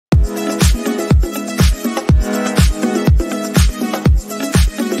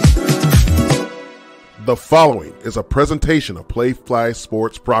The following is a presentation of Playfly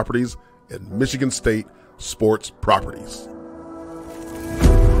Sports Properties and Michigan State Sports Properties.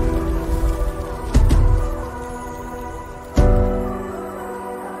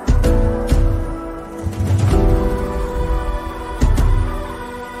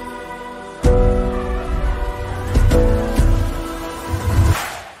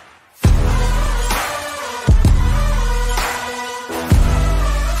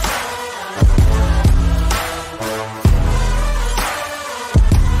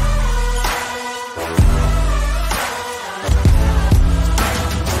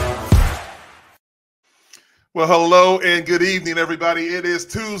 Well, hello and good evening, everybody. It is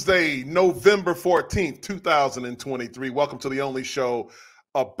Tuesday, November 14th, 2023. Welcome to the only show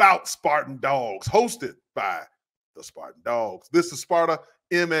about Spartan Dawgs, hosted by the Spartan Dawgs. This is Sparta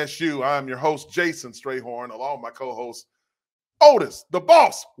MSU. I'm your host, Jason Strayhorn, along with my co-host, Otis, the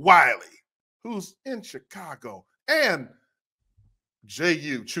boss, Wiley, who's in Chicago, and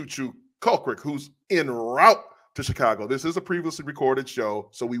Jehuu Choo-Choo Caulcrick, who's en route to Chicago. This is a previously recorded show,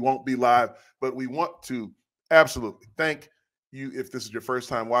 so we won't be live, but we want to absolutely thank you if this is your first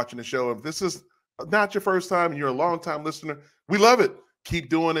time watching the show. If this is not your first time and you're a long-time listener, we love it. Keep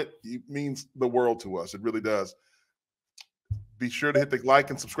doing it. It means the world to us. It really does. Be sure to hit the like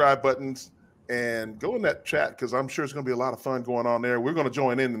and subscribe buttons and go in that chat because I'm sure it's going to be a lot of fun going on there. We're going to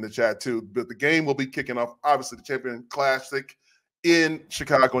join in the chat too. But the game will be kicking off, obviously, the Champion Classic in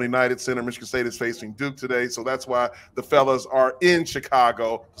Chicago and United Center. Michigan State is facing Duke today, so that's why the fellas are in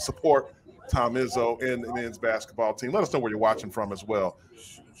Chicago to support Tom Izzo and the men's basketball team. Let us know where you're watching from as well.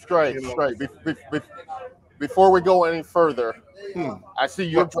 Straight. Before we go any further, I see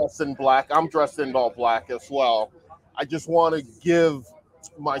you're dressed in black. I'm dressed in all black as well. I just want to give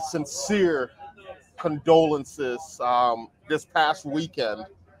my sincere condolences. This past weekend,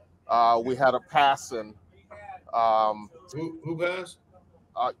 we had a passing. Who passed?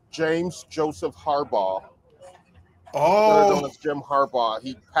 James Joseph Harbaugh. Oh, known as Jim Harbaugh.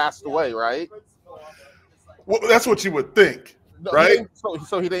 He passed away, right? Well, that's what you would think, right?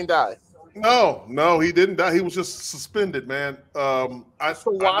 So he didn't die. No, he didn't die. He was just suspended, man. So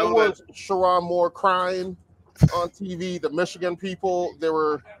why was Sharon Moore crying on TV? The Michigan people, they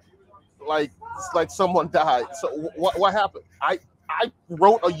were like someone died. So what happened? I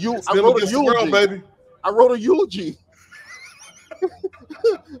wrote a eulogy. Baby. I wrote a eulogy.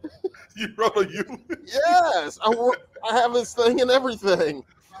 You wrote a eulogy? Yes, I have this thing and everything.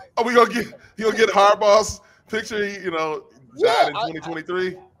 Oh, you gonna get Harbaugh's picture? Died in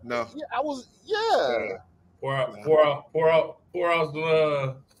 2023. No. Yeah, I was. Yeah. Pour out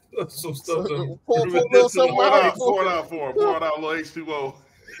some stuff. Pour it out for him. Pour it out, little H2O.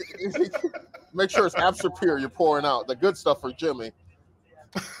 Make sure it's Absapir you're pouring out. The good stuff for Jimmy.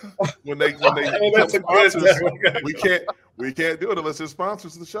 when they that's sponsors, we can't do it unless it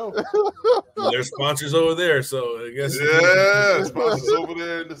sponsors the show. There's sponsors over there, so I guess sponsors over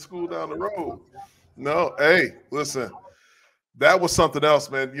there in the school down the road. No, hey, listen, that was something else,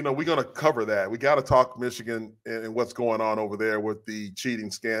 man. We're gonna cover that. We got to talk Michigan and what's going on over there with the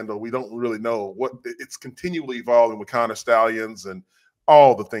cheating scandal. We don't really know what it's continually evolving with Connor Stallions and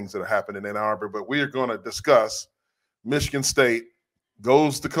all the things that are happening in Ann Arbor. But we are going to discuss Michigan State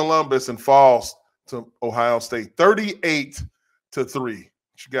goes to Columbus and falls to Ohio State 38-3. What you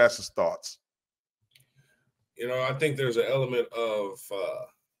guys' thoughts? I think there's an element of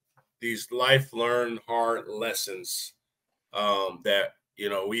these life-learned hard lessons that,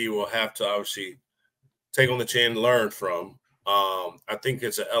 we will have to obviously take on the chin and learn from. I think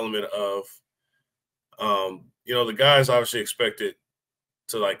it's an element of, the guys obviously expected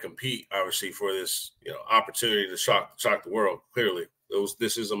to compete obviously for this, opportunity to shock the world. Clearly,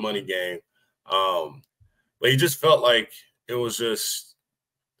 this is a money game. But you just felt like it was just,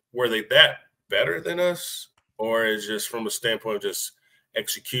 were they that better than us? Or is just from a standpoint of just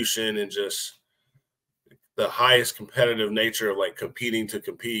execution and just the highest competitive nature of competing to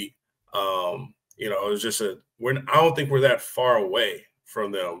compete? It was just I don't think we're that far away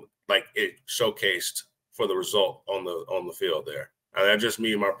from them, like it showcased for the result on the field there. That's just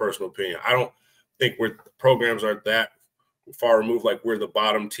me, my personal opinion. I don't think programs aren't that far removed, like we're the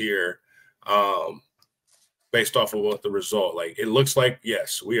bottom tier based off of what the result. It looks like,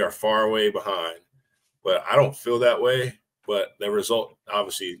 yes, we are far away behind, but I don't feel that way. But the result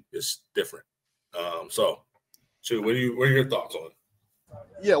obviously is different. So what are your thoughts on it?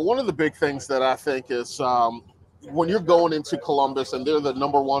 Yeah, one of the big things that I think is when you're going into Columbus and they're the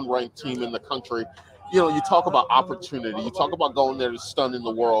 #1 ranked team in the country, you talk about opportunity. You talk about going there to stun in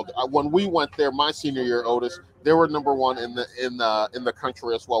the world. When we went there, my senior year, Otis, they were #1 in the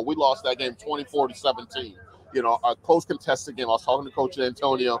country as well. We lost that game 24-17. A close contested game. I was talking to Coach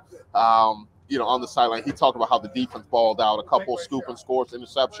Antonio, on the sideline. He talked about how the defense balled out, a couple of scoop and scores,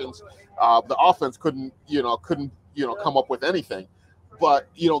 interceptions. The offense couldn't come up with anything. But,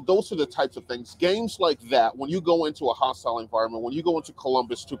 those are the types of things. Games like that, when you go into a hostile environment, when you go into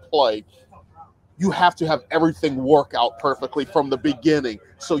Columbus to play, you have to have everything work out perfectly from the beginning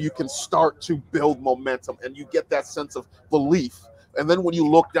so you can start to build momentum and you get that sense of belief. And then when you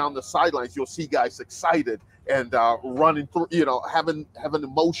look down the sidelines, you'll see guys excited and running through, having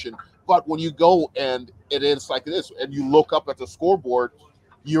emotion. But when you go and it is like this and you look up at the scoreboard,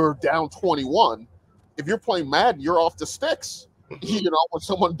 you're down 21. If you're playing Madden, you're off the sticks, when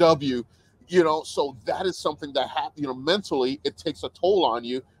someone W. So that is something that mentally it takes a toll on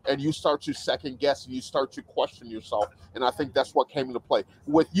you, and you start to second guess and you start to question yourself. And I think that's what came into play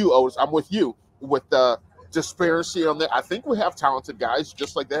with you, Otis. I'm with you with the disparity on that. I think we have talented guys,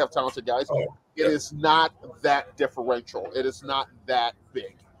 just like they have talented guys. It is not that differential. It is not that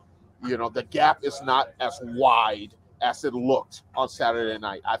big. The gap is not as wide as it looked on Saturday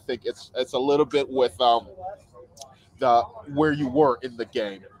night. I think it's a little bit with the where you were in the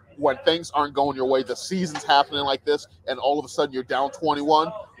game. When things aren't going your way, the season's happening like this, and all of a sudden you're down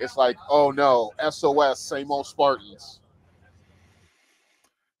 21, it's like, oh no, SOS, same old Spartans.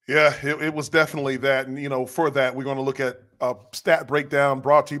 Yeah, it was definitely that. And, for that, we're going to look at a stat breakdown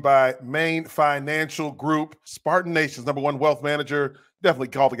brought to you by Main Financial Group, Spartan Nation's #1 wealth manager. Definitely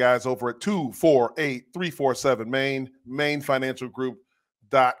call the guys over at 248-347-MAIN,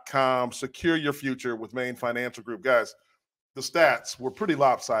 mainfinancialgroup.com. Secure your future with Main Financial Group. Guys, the stats were pretty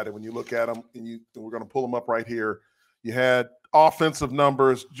lopsided when you look at them, and we're going to pull them up right here. You had offensive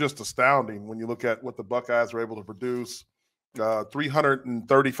numbers just astounding when you look at what the Buckeyes were able to produce.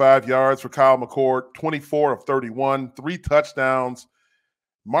 335 yards for Kyle McCord, 24 of 31, 3 touchdowns.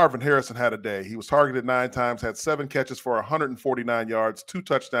 Marvin Harrison had a day. He was targeted 9 times, had 7 catches for 149 yards, 2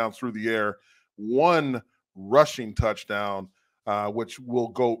 touchdowns through the air, 1 rushing touchdown, which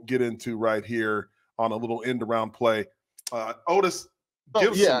we'll get into right here on a little end-around play. Otis,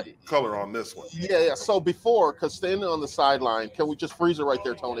 give some color on this one. Yeah. So because standing on the sideline, can we just freeze it right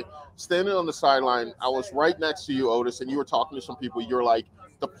there, Tony? Standing on the sideline, I was right next to you, Otis, and you were talking to some people. You're like,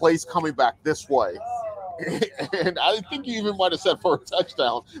 the play's coming back this way. And I think you even might have said for a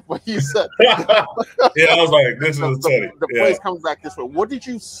touchdown, but he said, I was like, this is the play's coming back this way. What did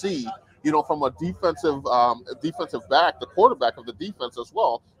you see, from a defensive back, the quarterback of the defense as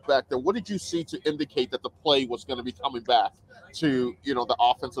well, back there? What did you see to indicate that the play was going to be coming back to, the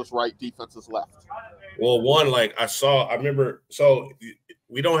offense's right, defense's left? Well, one, I remember, so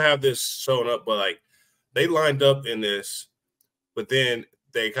we don't have this shown up, but they lined up in this, but then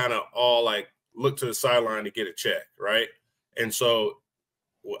they kind of all look to the sideline to get a check, right? And so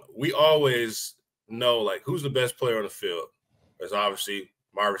we always know who's the best player on the field. There's obviously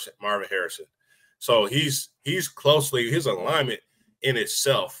Marvin Harrison. So his alignment in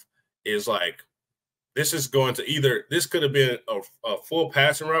itself is this is going to this could have been a full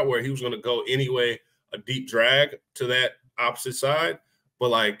passing route where he was going to go anyway, a deep drag to that opposite side.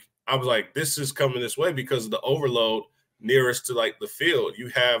 But I was this is coming this way because of the overload nearest to the field. You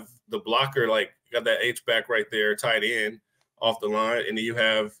have the blocker, you got that H-back right there, tight end off the line. And then you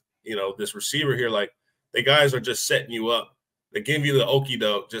have, this receiver here, the guys are just setting you up. They give you the okie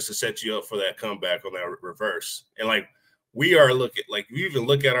doke just to set you up for that comeback on that reverse. And we are looking, we even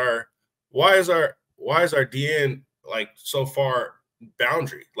look at why is our DN so far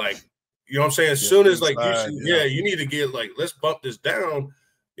boundary? You know what I'm saying? As soon as you need to get let's bump this down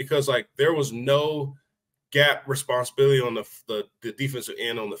because there was no gap responsibility on the defensive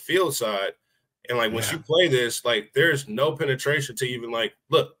end on the field side. And once you play this, there's no penetration to even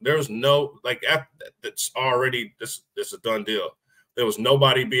look, there's no that's already this is a done deal. There was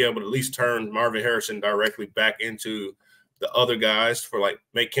nobody be able to at least turn Marvin Harrison directly back into the other guys for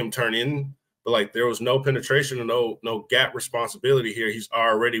make him turn in. But there was no penetration and no gap responsibility here. He's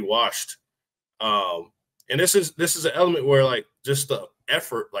already washed. And this is an element where just the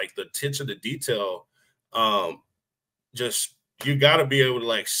effort, the attention to detail, just you got to be able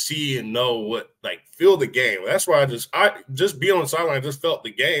to see and know what feel the game. That's why I just be on the sideline. I just felt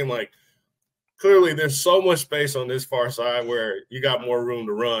the game. Clearly there's so much space on this far side where you got more room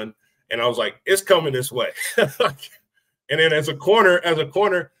to run. And I was it's coming this way. And then as a corner,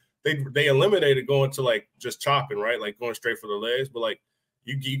 they eliminated going to just chopping, right? Going straight for the legs. But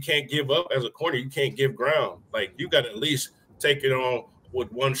you can't give up as a corner. You can't give ground. You got to at least take it on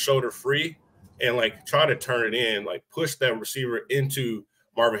with one shoulder free and like try to turn it in, like push that receiver into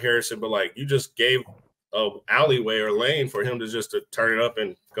Marvin Harrison, but like you just gave a alleyway or lane for him to turn it up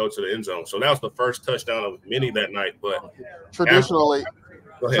and go to the end zone. So that was the first touchdown of many that night. But traditionally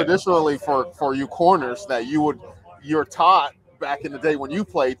for you corners that you're taught back in the day when you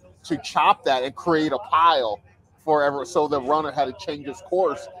played to chop that and create a pile forever, so the runner had to change his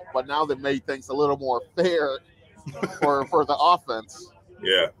course. But now they made things a little more fair for the offense.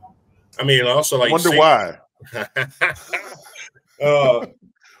 Yeah, I mean, also like wonder why.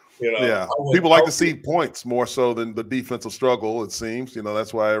 Yeah, people like to see points more so than the defensive struggle. It seems,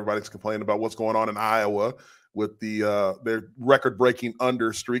 that's why everybody's complaining about what's going on in Iowa with their record-breaking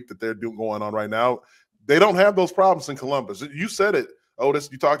under streak that they're going on right now. They don't have those problems in Columbus. You said it, Otis.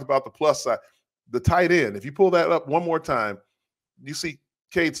 You talked about the plus side, the tight end. If you pull that up one more time, you see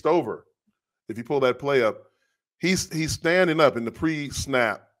Cade Stover. If you pull that play up, he's standing up in the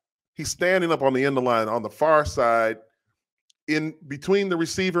pre-snap. He's standing up on the end of the line on the far side, in between the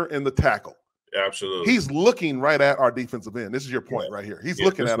receiver and the tackle. Absolutely. He's looking right at our defensive end. This is your point right here. He's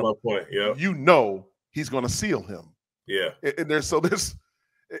looking at him. My point. Yeah. He's going to seal him. Yeah. And it's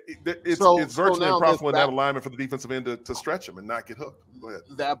virtually impossible in that alignment for the defensive end to stretch him and not get hooked. Go ahead.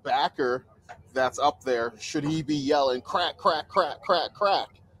 That backer that's up there, should he be yelling crack, crack, crack, crack, crack?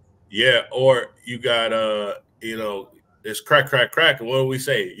 Yeah. Or you got it's crack, crack, crack. And what do we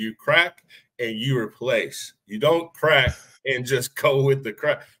say? You crack and you replace. You don't crack and just go with the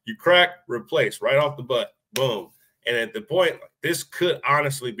crack. You crack, replace right off the butt. Boom. And at the point, this could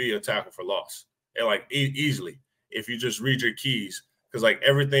honestly be a tackle for loss. And like easily, if you just read your keys, because like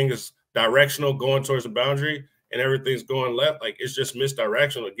everything is directional going towards the boundary and everything's going left. Like it's just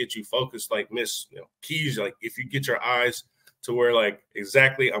misdirectional to get you focused, like keys. Like if you get your eyes to where like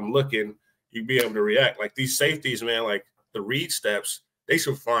exactly I'm looking, you'd be able to react. Like these safeties, man, like the read steps, they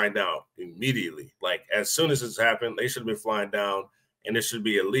should flying down immediately. Like as soon as it's happened, they should have been flying down, and it should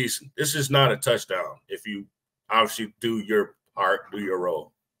be at least, this is not a touchdown if you obviously do your part, do your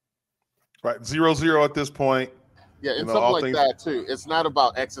role. Right. 0-0 at this point. Yeah, and something like that too. It's not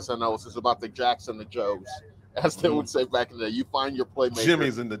about X's and O's, it's about the Jacks and the Joes. As they would say back in the day, you find your playmaker.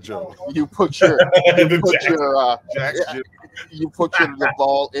 Jimmy's in the Joe. You put the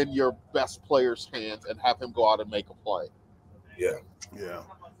ball in your best player's hands and have him go out and make a play. Yeah. Yeah.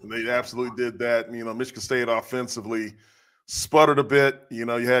 And they absolutely did that. Michigan State offensively sputtered a bit. You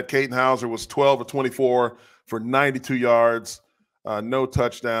had Caden Hauser was 12 of 24 for 92 yards, no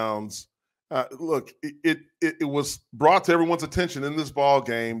touchdowns. Look, it was brought to everyone's attention in this ball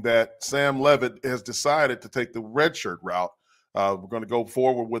game that Sam Levitt has decided to take the redshirt route. We're going to go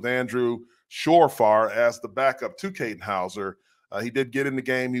forward with Andrew Shorefar as the backup to Caden Hauser. He did get in the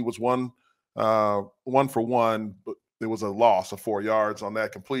game. He was one for one, but there was a loss of 4 yards on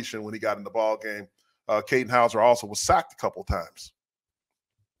that completion when he got in the ball game. Caden Hauser also was sacked a couple of times.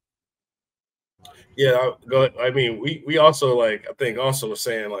 Yeah, I mean, we also I think also was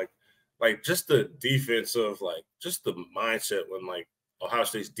saying like just the defense of just the mindset when Ohio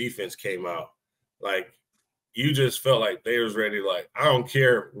State's defense came out, you just felt like they was ready. I don't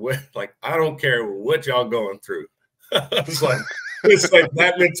care what y'all going through. It's like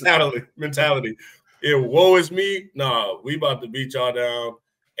that mentality. Yeah, woe is me. Nah, we about to beat y'all down.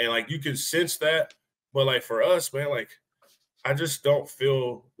 And you can sense that. But for us, man, I just don't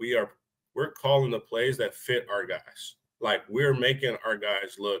feel we're calling the plays that fit our guys. We're making our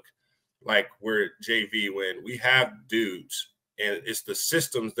guys look like we're JV when we have dudes, and it's the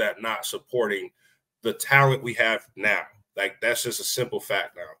systems that not supporting the talent we have now. That's just a simple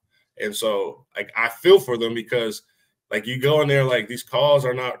fact now. And so I feel for them because you go in there, these calls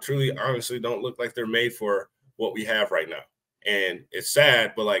are not truly, honestly, don't look like they're made for what we have right now. And it's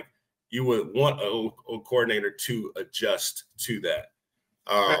sad, but you would want a coordinator to adjust to that.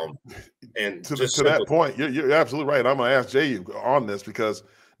 And to that point, you're absolutely right. I'm going to ask Jehuu on this because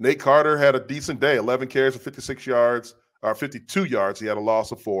Nate Carter had a decent day, 11 carries for 56 yards, or 52 yards. He had a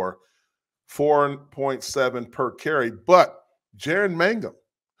loss of 4.7 per carry. But Jaron Mangum,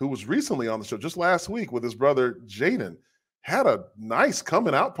 who was recently on the show just last week with his brother Jaden, had a nice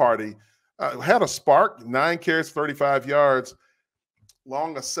coming out party, had a spark, 9 carries, 35 yards,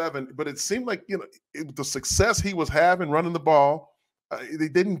 long of 7. But it seemed like, the success he was having running the ball, they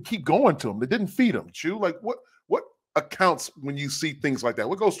didn't keep going to him. They didn't feed him. Chew, what accounts when you see things like that?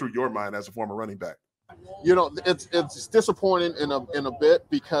 What goes through your mind as a former running back? It's disappointing in a bit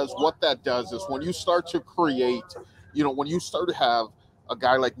because what that does is when you start to create, when you start to have a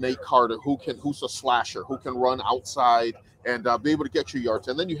guy like Nate Carter who's a slasher, who can run outside and be able to get you yards.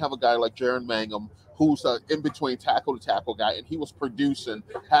 And then you have a guy like Jaren Mangum, who's an in-between tackle-to-tackle guy, and he was producing,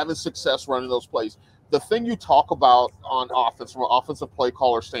 having success running those plays. The thing you talk about on offense, from an offensive play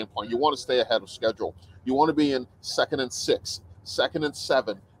caller standpoint, you want to stay ahead of schedule. You want to be in 2nd and 6, 2nd and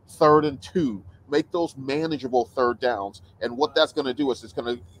 7, 3rd and 2. Make those manageable third downs. And what that's going to do is it's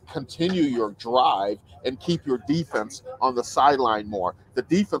going to continue your drive and keep your defense on the sideline more. The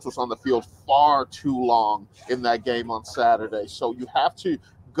defense was on the field far too long in that game on Saturday. So you have to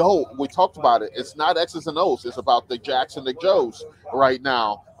go. We talked about it. It's not X's and O's. It's about the Jacks and the Joes right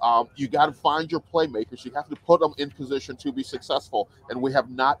now. You got to find your playmakers. You have to put them in position to be successful. And we have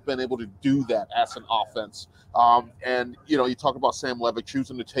not been able to do that as an offense. And, you talk about Sam Levitt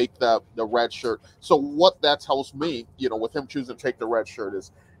choosing to take the red shirt. So what that tells me, with him choosing to take the red shirt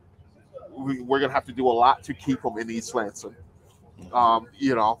is we're going to have to do a lot to keep him in East Lansing.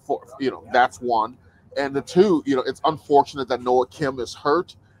 That's one. And the two, it's unfortunate that Noah Kim is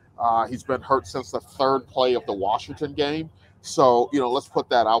hurt. He's been hurt since the 3rd play of the Washington game. So, let's put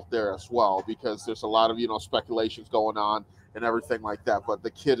that out there as well, because there's a lot of, speculations going on and everything like that. But the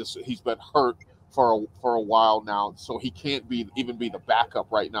kid he's been hurt for a while now, so he can't even be the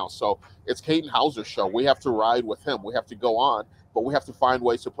backup right now. So it's Caden Hauser's show. We have to ride with him. We have to go on, but we have to find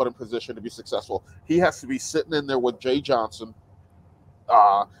ways to put him in position to be successful. He has to be sitting in there with Jay Johnson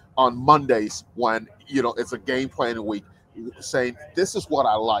on Mondays when, it's a game planning week, saying, this is what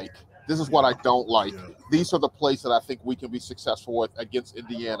I like. This is what I don't like. These are the plays that I think we can be successful with against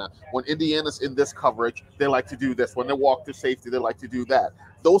Indiana. When Indiana's in this coverage, they like to do this. When they walk to safety, they like to do that.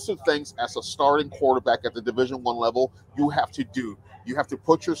 Those are things as a starting quarterback at the Division I level you have to do. You have to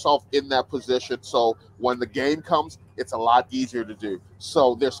put yourself in that position so when the game comes, it's a lot easier to do.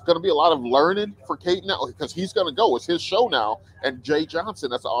 So there's going to be a lot of learning for Kate now because he's going to go. It's his show now. And Jay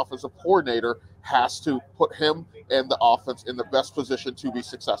Johnson, as the offensive coordinator, has to put him and the offense in the best position to be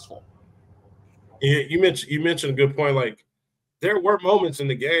successful. Yeah, you mentioned a good point. Like, there were moments in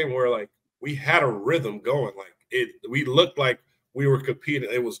the game where, like, we had a rhythm going. Like, we looked like we were competing.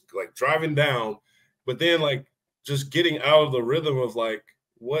 It was, like, driving down. But then, like, just getting out of the rhythm of, like,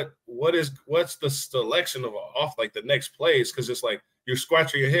 what's the selection of off, like, the next plays? Because it's like you're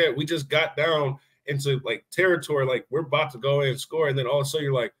scratching your head. We just got down into, like, territory. Like, we're about to go in and score. And then all of a sudden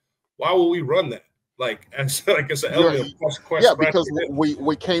you're like, why will we run that? It's an element of question. Yeah, because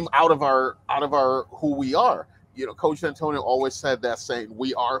we came out of our who we are. Coach Antonio always said that saying,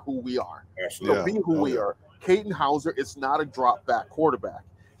 we are who we are. So be who we are. Caden Hauser is not a drop back quarterback.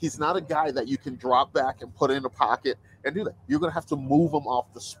 He's not a guy that you can drop back and put in a pocket and do that. You're going to have to move him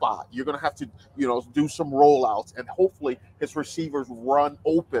off the spot. You're going to have to, do some rollouts, and hopefully his receivers run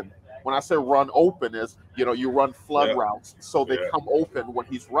open. When I say run open is, you run flood routes so they come open when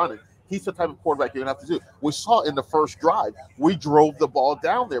he's running. He's the type of quarterback you're going to have to do. We saw in the first drive, we drove the ball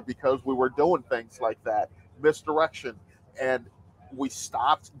down there because we were doing things like that, misdirection, and we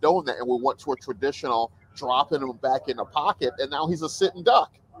stopped doing that, and we went to a traditional dropping him back in the pocket, and now he's a sitting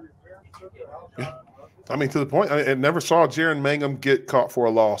duck. Yeah. I mean, to the point, I never saw Jaren Mangum get caught for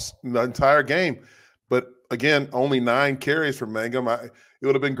a loss in the entire game. But again, only 9 carries for Mangum. It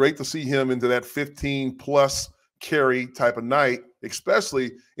would have been great to see him into that 15-plus carry type of night,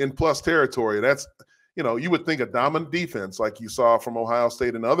 especially in plus territory. That's, you would think a dominant defense like you saw from Ohio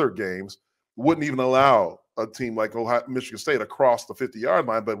State in other games wouldn't even allow a team like Michigan State across the 50-yard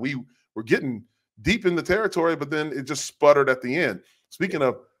line. But we were getting deep in the territory, but then it just sputtered at the end. Speaking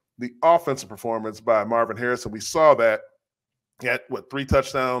of the offensive performance by Marvin Harrison, we saw that he had 3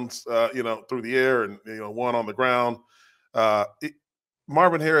 touchdowns, through the air and 1 on the ground.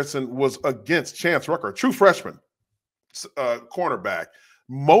 Marvin Harrison was against Chance Rucker, a true freshman cornerback,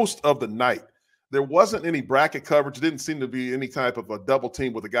 most of the night. There wasn't any bracket coverage. It didn't seem to be any type of a double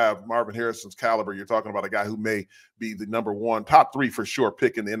team with a guy of Marvin Harrison's caliber. You're talking about a guy who may be the number 1, top 3 for sure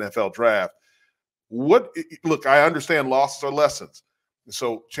pick in the NFL draft. Look, I understand losses are lessons.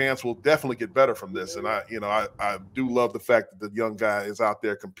 So Chance will definitely get better from this. And I do love the fact that the young guy is out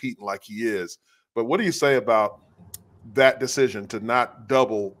there competing like he is. But what do you say about that decision to not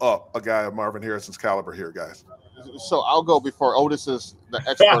double up a guy of Marvin Harrison's caliber here, guys? So I'll go before Otis is the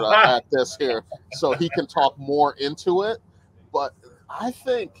expert at this here, so he can talk more into it. But I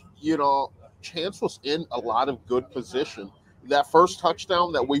think, Chance was in a lot of good position. That first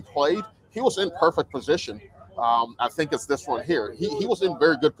touchdown that we played, he was in perfect position. I think it's this one here. He was in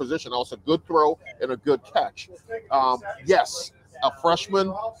very good position. That was a good throw and a good catch. Yes, a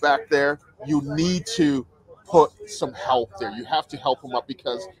freshman back there, you need to put some help there. You have to help him up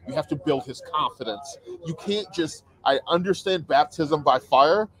because you have to build his confidence. You can't just I understand baptism by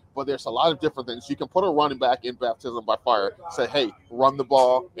fire, but there's a lot of different things. You can put a running back in baptism by fire, say, hey, run the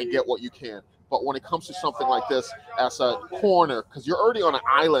ball and get what you can. But when it comes to something like this, as a corner, because you're already on an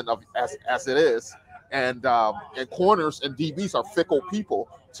island as it is, and corners and DBs are fickle people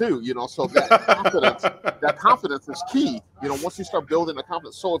too, so that confidence is key, once you start building the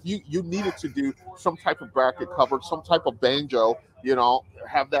confidence. So if you needed to do some type of bracket coverage, some type of banjo,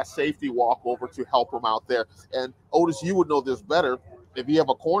 have that safety walk over to help them out there. And Otis, you would know this better. If you have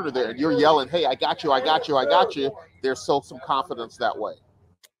a corner there and you're yelling, hey, I got you, I got you, I got you, there's still some confidence that way.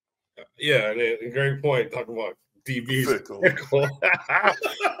 Yeah, and great point. Talking about DBs.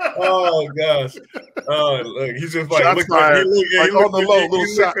 Oh gosh. Oh, look, he's just like, looked at me, on the low, little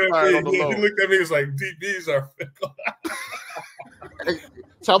shot fired on the low. He looked at me, he's like, DBs are fickle. Hey,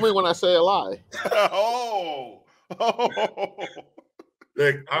 tell me when I say a lie.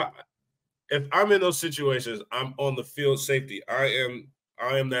 Look, if I'm in those situations, I'm on the field safety. I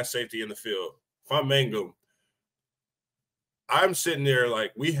am that safety in the field. If I'm Mangum, I'm sitting there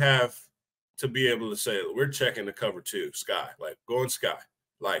like, we have to be able to say, we're checking the cover two, sky, like going sky.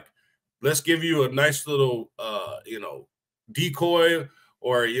 Like, let's give you a nice little, decoy,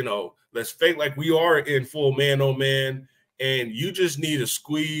 or, let's fake like we are in full man-on-man, and you just need to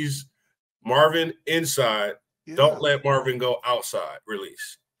squeeze Marvin inside. Yeah. Don't let Marvin go outside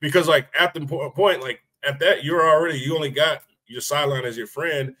release. Because, like, at the point, like, at that, you only got your sideline as your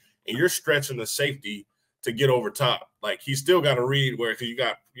friend, and you're stretching the safety to get over top. Like, he's still got to read where, because you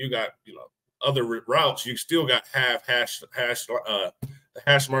got other routes, you still got hash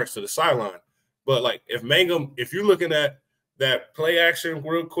marks to the sideline. But like, if you're looking at that play action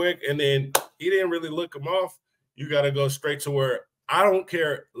real quick and then he didn't really look him off, you got to go straight to where, I don't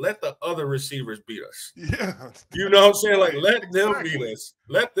care, let the other receivers beat us. Yeah. You know what I'm saying? Like, let them beat us.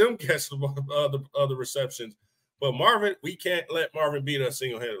 Let them catch the other receptions. But Marvin, we can't let Marvin beat us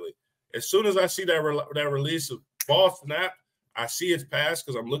single-handedly. As soon as I see that release of ball snap, I see it's pass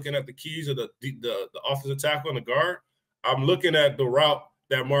because I'm looking at the keys of the offensive tackle and the guard. I'm looking at the route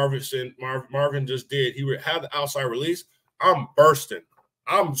that Marvin just did. He had the outside release. I'm bursting.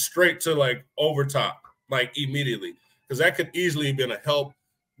 I'm straight to like over top, like immediately, because that could easily have been a help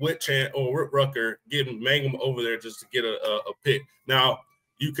with Chant or with Rucker getting Mangum over there just to get a pick. Now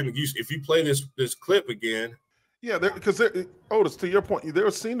you can use, if you play this clip again. Yeah, because Otis, to your point,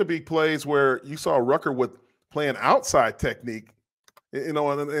 there seem to be plays where you saw Rucker with playing outside technique, and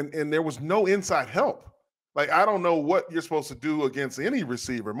there was no inside help. Like, I don't know what you're supposed to do against any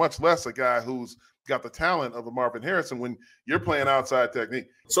receiver, much less a guy who's got the talent of a Marvin Harrison when you're playing outside technique.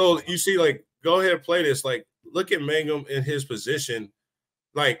 So you see, like, go ahead and play this. Like, look at Mangum in his position.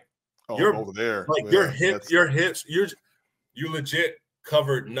 Like, you're over there. Like, yeah, your hips, you legit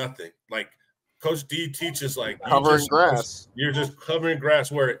covered nothing. Like, Coach D teaches, like, covering grass. You're just covering grass,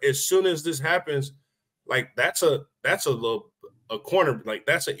 where as soon as this happens, like, that's a corner, like,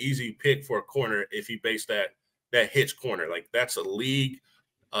 that's an easy pick for a corner if he based that hitch corner. Like, that's a league,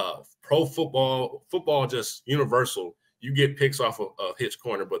 pro football just universal. You get picks off of a hitch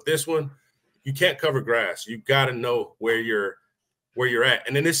corner, but this one, you can't cover grass. You got to know where you're at.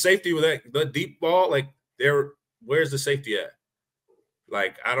 And then this safety with the deep ball, like, where's the safety at?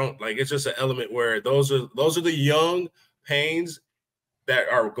 Like, I don't, like, it's just an element where those are the young pains that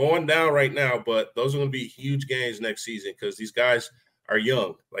are going down right now, but those are going to be huge gains next season because these guys are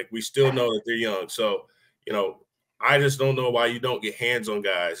young. Like, we still know that they're young. So, I just don't know why you don't get hands on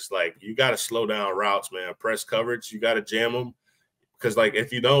guys. Like, you got to slow down routes, man. Press coverage, you got to jam them, because, like,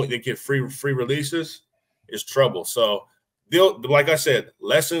 if you don't, they get free releases, it's trouble. So, like I said,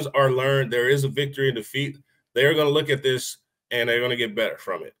 lessons are learned. There is a victory and defeat. They're going to look at this and they're going to get better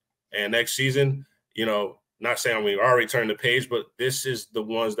from it. And next season, not saying we already turned the page, but this is the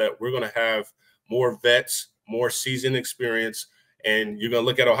ones that we're going to have more vets, more seasoned experience. And you're going to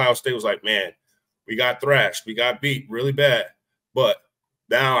look at Ohio State was like, man, we got thrashed. We got beat really bad. But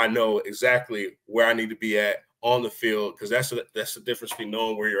now I know exactly where I need to be at on the field, because that's the difference between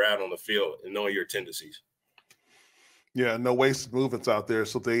knowing where you're at on the field and knowing your tendencies. Yeah, no wasted movements out there.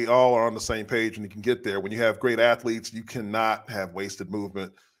 So they all are on the same page and you can get there. When you have great athletes, you cannot have wasted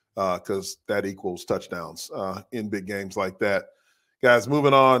movement because that equals touchdowns in big games like that. Guys,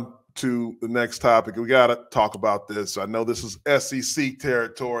 moving on to the next topic. We got to talk about this. I know this is SEC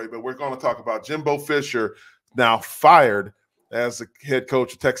territory, but we're going to talk about Jimbo Fisher now fired as the head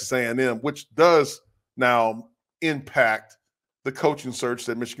coach of Texas A&M, which does now impact the coaching search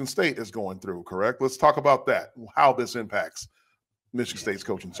that Michigan State is going through, correct? Let's talk about that, how this impacts Michigan State's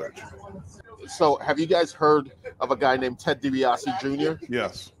coaching search. So have you guys heard of a guy named Ted DiBiase Jr.?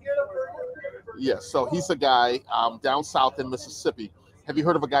 Yes. Yes, so he's a guy down south in Mississippi. Have you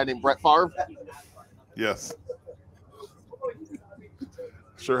heard of a guy named Brett Favre? Yes.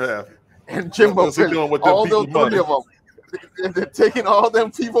 Sure have. And Jimbo, What's he doing with them all those people's money? three of them, they're taking all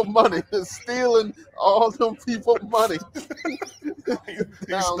them people money, they're stealing all them people money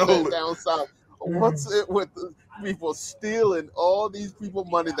down south. What's it with the people stealing all these people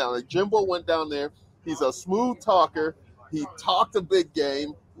money down there? Jimbo went down there. He's a smooth talker. He talked a big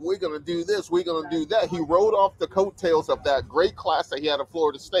game. We're going to do this. We're going to do that. He rode off the coattails of that great class that he had at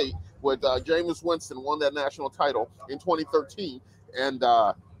Florida State with Jameis Winston, won that national title in 2013. And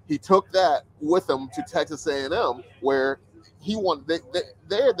he took that with him to Texas A&M, where he won. They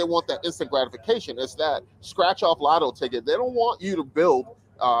want that instant gratification. It's that scratch-off lotto ticket. They don't want you to build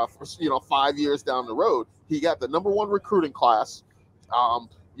for 5 years down the road. He got the #1 recruiting class,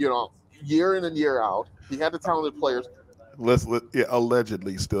 year in and year out. He had the talented players.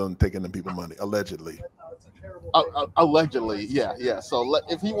 Allegedly still taking them people money. Allegedly. Allegedly, yeah. So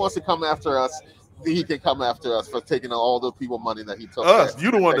if he wants to come after us, he can come after us for taking all the people money that he took. Us, you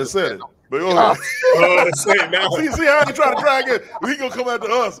the one that said it. But go ahead. See how they try to drag it. We gonna come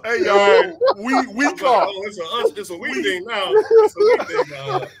after us. Hey y'all, we caught. Oh, it's a us. It's a we thing now. It's a we thing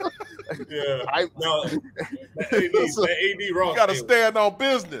now. Yeah. The AD Ross. You gotta stand on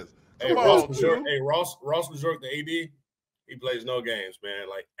business. Come on, Ross was the AD. He plays no games, man.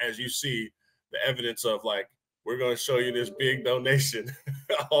 Like, as you see, the evidence of, like, we're going to show you this big donation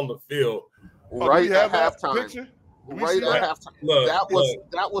on the field. Right at halftime. Right at halftime. Look,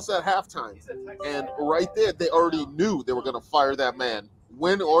 that was at halftime. And right there, they already knew they were going to fire that man,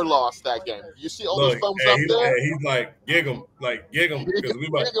 win or lost that game. You see all those thumbs up there? He's like, gig him. Because we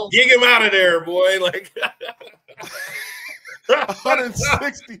about to gig him out of there, boy. Like,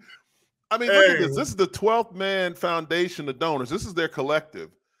 160. I mean, look at this. This is the 12th Man Foundation of donors. This is their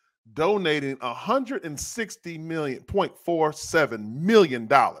collective donating $160.47 million.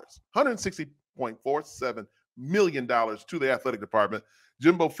 $160.47 million to the athletic department.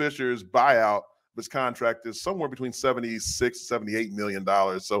 Jimbo Fisher's buyout, his contract is somewhere between $76, $78 million.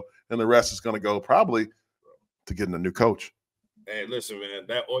 So, and the rest is going to go probably to getting a new coach. Hey, listen, man,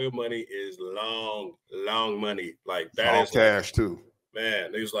 that oil money is long money. Like, that all is cash, like, too.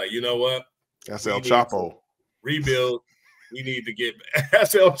 Man, he was like, you know what? That's El Chapo. Rebuild. We need to get –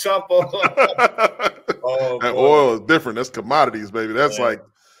 that's El Chapo. That oil is different. That's commodities, baby. That's like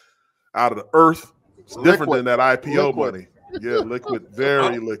out of the earth. It's different than that IPO money. Yeah, liquid,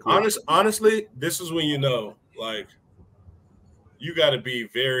 very liquid. Honestly, this is when you know, like, you got to be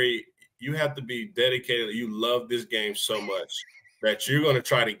you have to be dedicated. You love this game so much that you're going to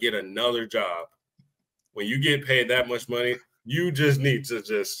try to get another job. When you get paid that much money, you just need to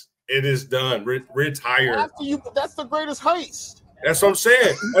it is done. Retire. That's the greatest heist. That's what I'm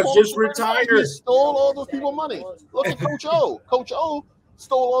saying. That's just retire. He stole all those people money. Look at Coach O. Coach O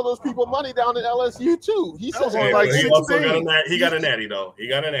stole all those people money down at LSU too. He said he also got a natty though. He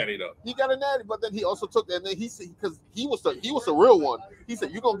got a natty, but then he also took that. And then he said, because he was the real one. He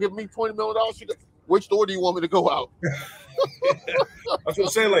said, "You're gonna give me $20 million. Which door do you want me to go out?" That's what I'm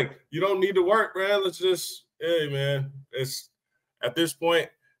saying. Like, you don't need to work, man. Let's just, hey, man. It's at this point,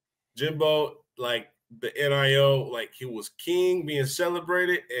 Jimbo, like, the NIL, like, he was king being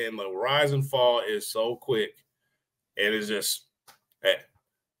celebrated, and the rise and fall is so quick. And it's just, hey,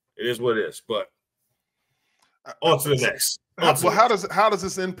 it is what it is. But on to the next. How does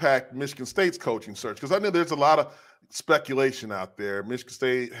this impact Michigan State's coaching search? Because I know there's a lot of speculation out there. Michigan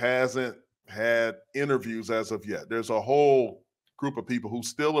State hasn't had interviews as of yet. There's a whole group of people who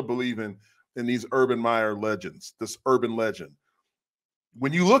still are believing in these Urban Meyer legends, this urban legend.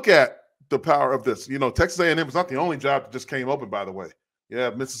 When you look at the power of this, Texas A&M is not the only job that just came open, by the way. You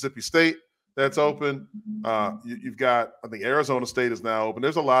have Mississippi State that's open. You've got, I think, Arizona State is now open.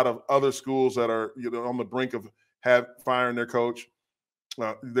 There's a lot of other schools that are on the brink of firing their coach.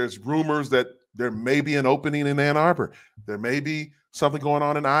 There's rumors that there may be an opening in Ann Arbor. There may be something going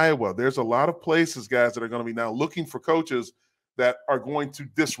on in Iowa. There's a lot of places, guys, that are going to be now looking for coaches that are going to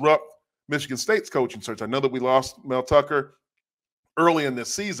disrupt Michigan State's coaching search. I know that we lost Mel Tucker early in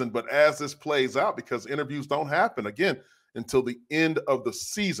this season, but as this plays out, because interviews don't happen, again, until the end of the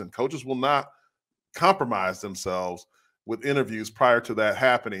season, coaches will not compromise themselves with interviews prior to that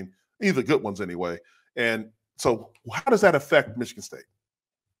happening, either good ones anyway. And so how does that affect Michigan State?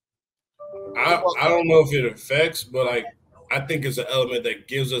 I don't know if it affects, but I think it's an element that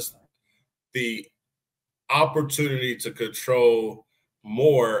gives us the opportunity to control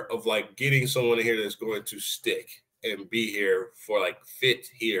more of, like, getting someone in here that's going to stick and be here for, like, fit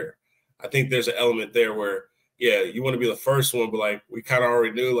here. I think there's an element there where, yeah, you want to be the first one, but, like, we kind of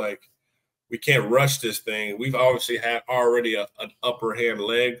already knew, like, we can't rush this thing. We've obviously had already an upper hand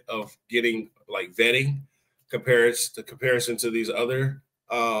leg of getting like vetting comparison to these other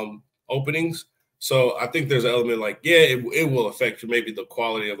openings. So I think there's an element like, yeah, it will affect maybe the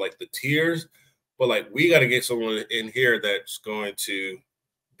quality of like the tiers, but like we got to get someone in here that's going to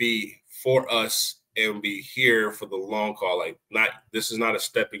be for us and be here for the long haul. Like, this is not a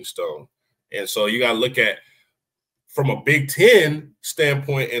stepping stone. And so you got to look at, from a Big Ten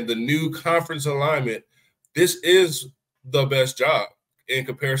standpoint and the new conference alignment, this is the best job in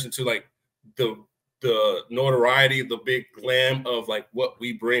comparison to like the notoriety, the big glam of like what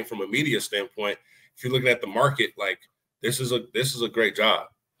we bring from a media standpoint. If you're looking at the market, like this is a great job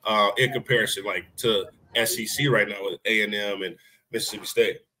in comparison like to SEC right now with A&M and Mississippi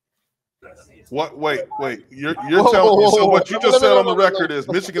State. What? Wait. You're telling me, so what you just said on the record is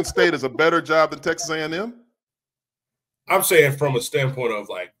Michigan State is a better job than Texas A&M? I'm saying from a standpoint of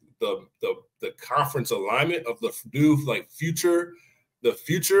like the conference alignment of the new like future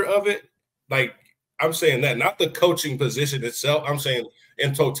of it. Like I'm saying that, not the coaching position itself. I'm saying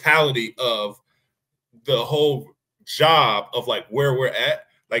in totality of the whole job of like where we're at.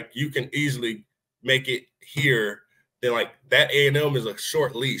 Like you can easily make it here. Then like that A&M is a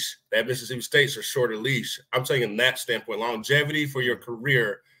short leash. That Mississippi State's a shorter leash. I'm saying in that standpoint, longevity for your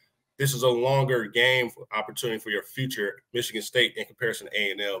career. This is a longer game opportunity for your future Michigan State in comparison to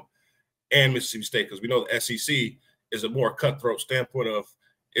A&M and Mississippi State, because we know the SEC is a more cutthroat standpoint of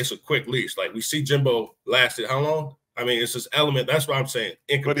it's a quick leash. Like we see Jimbo lasted how long? I mean, it's this element. That's what I'm saying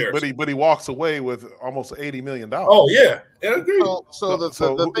in comparison. But he walks away with almost $80 million. Oh yeah, I agree. So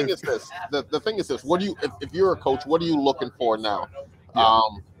the thing is this. The thing is this. What do you if you're a coach? What are you looking for now? Yeah.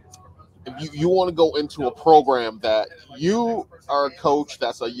 If you want to go into a program that you are a coach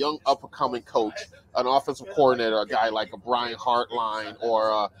that's a young up-and-coming coach, an offensive coordinator, a guy like a Brian Hartline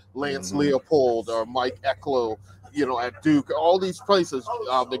or Lance Leopold or Mike Ecklo, at Duke, all these places,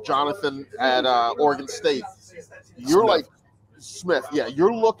 the Jonathan at Oregon State, you're like Smith. Yeah,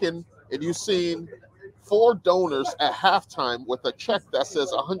 you're looking and you've seen 4 donors at halftime with a check that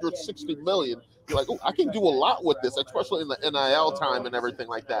says $160 million. You're like, oh, I can do a lot with this, especially in the NIL time and everything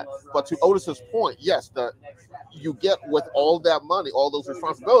like that. But to Otis's point, yes, you get with all that money, all those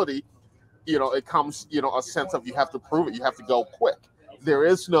responsibility, it comes, a sense of you have to prove it. You have to go quick. There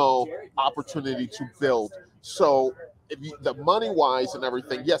is no opportunity to build. So the money-wise and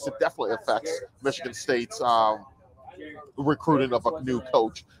everything, yes, it definitely affects Michigan State's recruiting of a new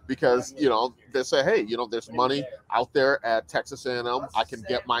coach, because they say, hey, there's money out there at Texas A&M. I can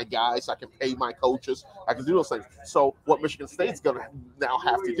get my guys, I can pay my coaches, I can do those things. So what Michigan State's going to now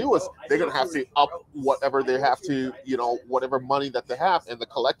have to do is they're going to have to up whatever they have to, whatever money that they have, and the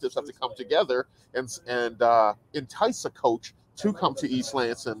collectives have to come together and entice a coach to come to East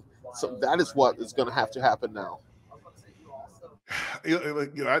Lansing. So that is what is going to have to happen now.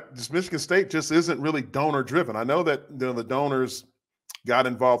 This Michigan State just isn't really donor driven. I know that the donors got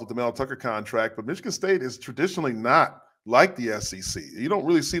involved with the Mel Tucker contract, but Michigan State is traditionally not like the SEC. You don't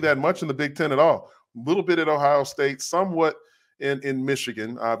really see that much in the Big Ten at all. A little bit at Ohio State, somewhat in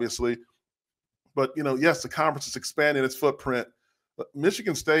Michigan, obviously. But yes, the conference is expanding its footprint. But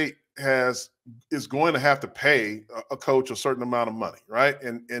Michigan State is going to have to pay a coach a certain amount of money, right?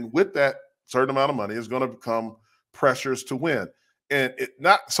 And with that certain amount of money is going to become pressures to win. And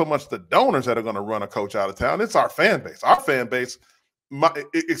not so much the donors that are going to run a coach out of town. It's our fan base. Our fan base,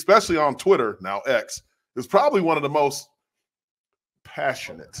 especially on Twitter, now X, is probably one of the most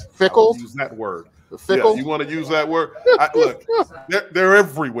passionate. Fickle? Use that word. Fickle? Yeah, you want to use that word? Look, they're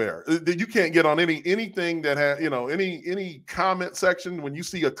everywhere. You can't get on anything that has, any comment section when you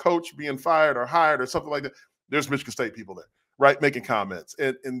see a coach being fired or hired or something like that. There's Michigan State people there, right, making comments.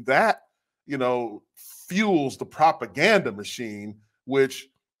 And that, fuels the propaganda machine, which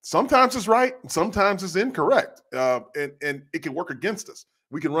sometimes is right and sometimes is incorrect. And it can work against us.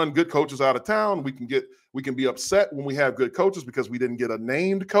 We can run good coaches out of town. We can be upset when we have good coaches because we didn't get a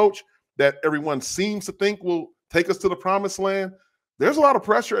named coach that everyone seems to think will take us to the promised land. There's a lot of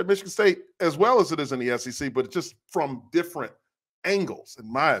pressure at Michigan State as well as it is in the SEC, but it's just from different angles,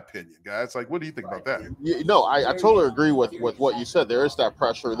 in my opinion, guys. Like, what do you think about that? I totally agree with what you said. There is that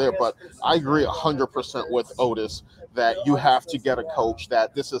pressure there, but I agree 100% with Otis that you have to get a coach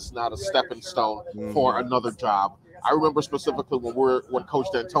that this is not a stepping stone for another job. I remember specifically when Coach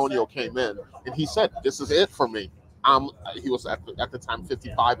D'Antonio came in and he said, "This is it for me." He was at the time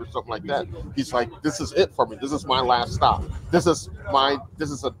 55 or something like that. He's like, "This is it for me. This is my last stop. This is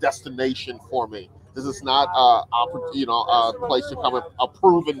a destination for me. This is not a place to come, a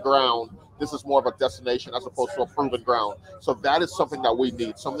proven ground This is more of a destination as opposed to a proven ground. So that is something that we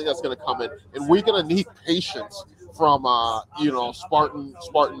need, something that's going to come in, and we're going to need patience from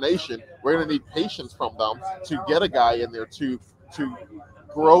Spartan Nation. We're going to need patience from them to get a guy in there to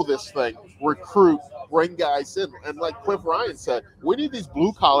grow this thing, recruit, bring guys in. And like Cliff Ryan said, we need these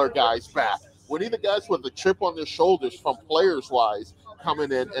blue-collar guys back. We need the guys with the chip on their shoulders from players-wise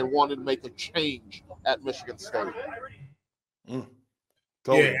coming in and wanting to make a change at Michigan State.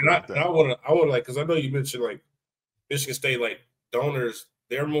 Totally. Yeah, and I want to like, because I know you mentioned like Michigan State, like donors,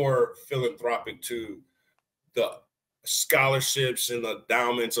 they're more philanthropic to the scholarships and the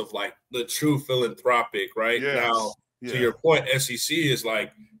endowments of like the true philanthropic, right? Yes. Now, to your point, SEC is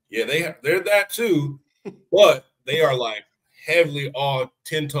like, yeah, they're that too, but they are like heavily all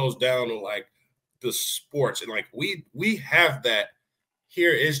 10 toes down on like the sports. And like we have that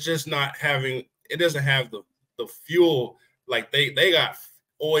here. It's just not having, it doesn't have the fuel. Like they got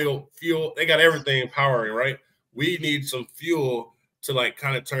oil, fuel, they got everything powering, right? We need some fuel to like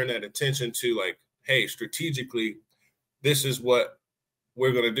kind of turn that attention to like, hey, strategically, this is what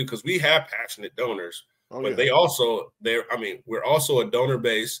we're going to do. Because we have passionate donors, but we're also a donor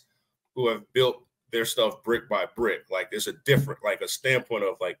base who have built their stuff brick by brick. Like there's a different, like a standpoint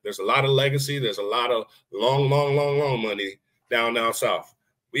of like, there's a lot of legacy. There's a lot of long money down south.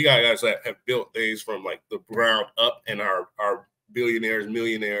 We got guys that have built things from like the ground up and are billionaires,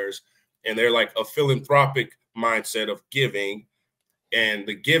 millionaires, and they're like a philanthropic mindset of giving and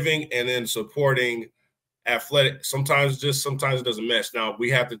then supporting athletic. Sometimes it doesn't mesh. Now we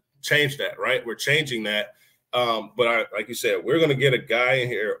have to change that, right? We're changing that. But like you said, we're going to get a guy in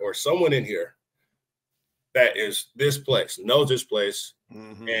here or someone in here that is this place, knows this place,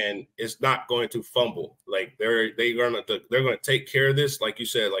 and is not going to fumble. Like they're going to take care of this. Like you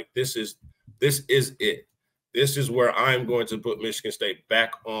said, like this is it. This is where I'm going to put Michigan State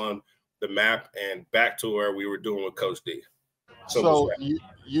back on the map and back to where we were doing with Coach D. So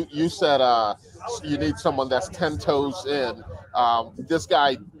you said you need someone that's 10 toes in. This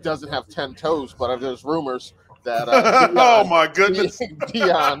guy doesn't have 10 toes, but there's rumors that Dion, oh my goodness,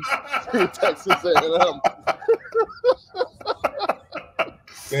 Dion to Texas A&M.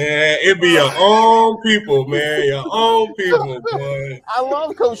 Man, it be your own people, man. Your own people, boy. I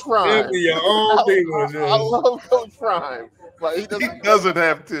love Coach Prime. It be your own people. I love Coach Prime. But he doesn't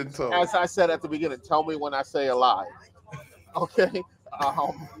have 10 toes. As I said at the beginning, tell me when I say a lie. Okay. I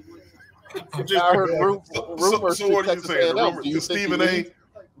heard rumors so what to Texas A&M. Do you think Stephen A?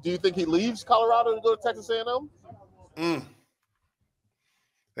 Do you think he leaves Colorado to go to Texas A&M?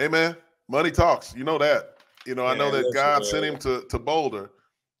 Hey, man, money talks. You know that. You know, I know that God sent him to Boulder.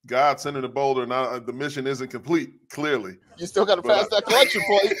 God sent him to Boulder. Now the mission isn't complete, clearly. You still got to pass that collection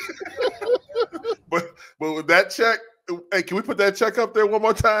plate. but with that check, hey, can we put that check up there one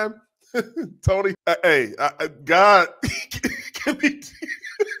more time? Tony, God can be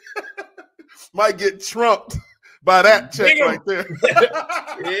might get trumped by that check right there.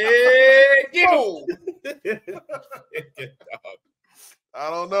 I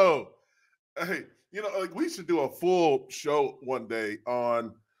don't know. Hey, you know, like we should do a full show one day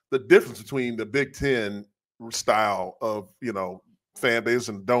on the difference between the Big Ten style of, you know, fan base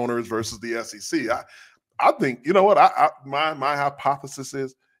and donors versus the SEC. I think, you know what, my hypothesis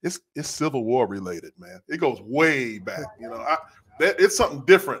is it's Civil War related, man. It goes way back. You know, it's something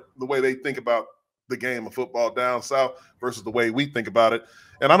different the way they think about the game of football down south versus the way we think about it.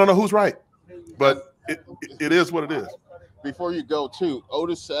 And I don't know who's right, but it is what it is. Before you go, too,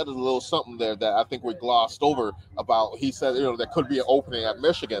 Otis said a little something there that I think we glossed over about. He said, you know, there could be an opening at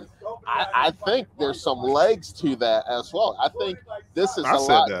Michigan. I think there's some legs to that as well. I think this is a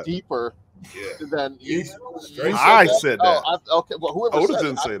lot deeper than you said. I said that. Okay, well, whoever Otis said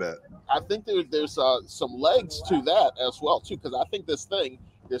didn't say that. I think there's some legs to that as well, too, because I think this thing,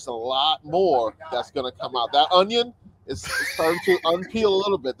 there's a lot more that's going to come out. That onion is starting to unpeel a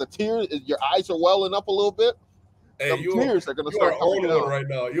little bit. The tears, your eyes are welling up a little bit. Hey, tears are going to start coming out right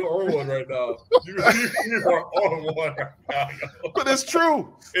now. You're on one right now. You are on one right now. But it's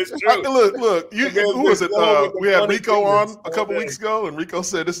true. It's true. Look. Who was it? We had Rico on a couple weeks ago, and Rico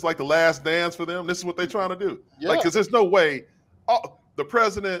said this is like the last dance for them. This is what they're trying to do. Yeah. Like, because there's no way. The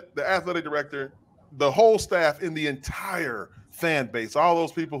president, the athletic director, the whole staff, in the entire fan base, all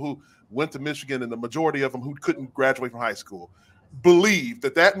those people who went to Michigan, and the majority of them who couldn't graduate from high school, believe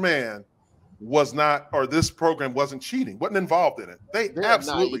that man was not, or this program wasn't cheating, wasn't involved in it. They're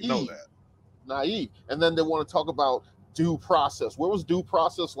absolutely know that. Naive. And then they want to talk about due process. Where was due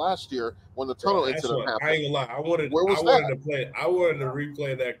process last year when the tunnel incident happened? I ain't gonna lie. I wanted to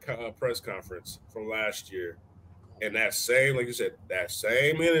replay that press conference from last year and that same, like you said, that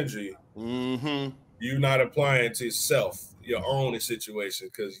same energy, you not applying to yourself, your own situation,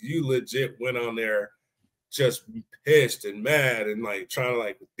 because you legit went on there just pissed and mad and like trying to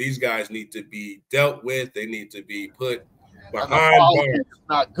like these guys need to be dealt with. They need to be put behind bars.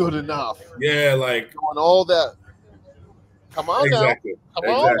 Not good enough. Yeah, like doing all that. Come on now. Come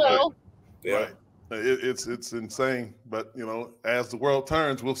on now. Yeah. Right. It's insane, but you know, as the world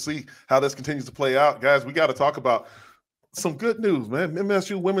turns, we'll see how this continues to play out. Guys, we got to talk about some good news, man.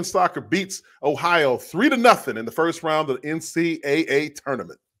 MSU women's soccer beats Ohio 3-0 in the first round of the NCAA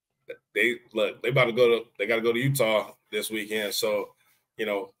tournament. They got to go to Utah this weekend. So, you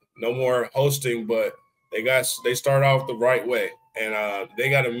know, no more hosting, but they start off the right way. And they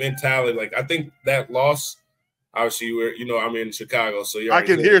got a mentality. Like, I think that loss, obviously, I'm in Chicago, so I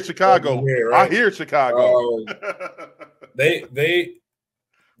can hear Chicago. Right? I hear Chicago. That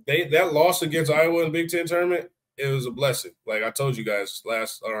loss against Iowa in the Big Ten tournament, it was a blessing. Like I told you guys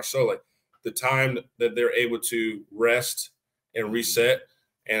last on our show, like the time that they're able to rest and reset,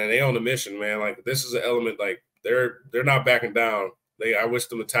 and they on the mission, man. Like this is an element. Like they're not backing down. I wish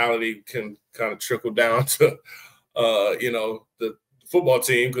the mentality can kind of trickle down to, the football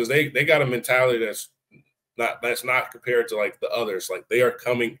team, because they got a mentality that's not compared to like the others. Like they are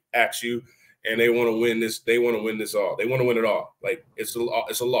coming at you and they want to win this. They want to win this all. They want to win it all. Like it's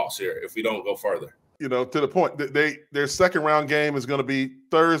a loss here if we don't go further. You know, to the point that their second round game is going to be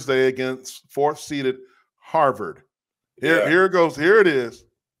Thursday against 4th seeded Harvard. Here it goes. Here it is.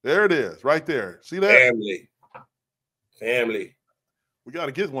 There it is, right there. See that? Family. We got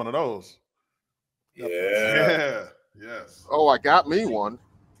to get one of those. Yeah. Yes. Oh, I got me one.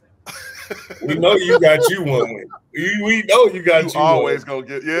 We know you got you one. We know you got you always one. Go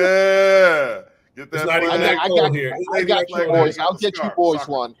get get that. I got you boys. I'll get you boys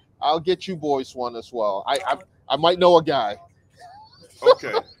one. I'll get you boys one as well. I might know a guy.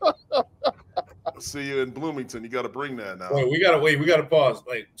 Okay. See you in Bloomington. You got to bring that now. We got to pause.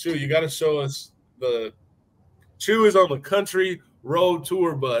 Like Chew, you got to show us Chew is on the country road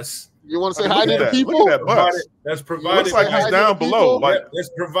tour bus. You want to say hi to the people? Look at that bus. That's provided. Looks like he's down below. Like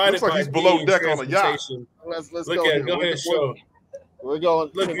that's provided. Looks like he's below deck on a yacht. Let's look at it. Go ahead, show. We're going.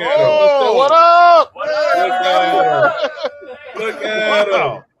 Look at him. What up? Look at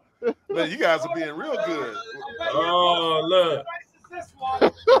him. Man, you guys are being real good. Oh, look.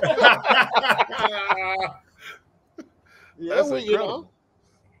 That's incredible.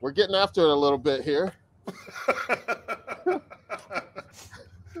 We're getting after it a little bit here.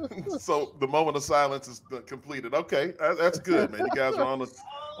 So the moment of silence is completed. Okay, that's good, man. You guys are on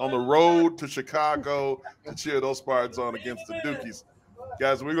the road to Chicago to cheer those Spartans on against the Dukies.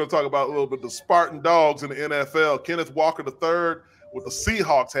 Guys, we're going to talk about a little bit the Spartan Dawgs in the NFL. Kenneth Walker III with the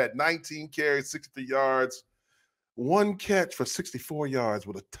Seahawks had 19 carries, 63 yards, one catch for 64 yards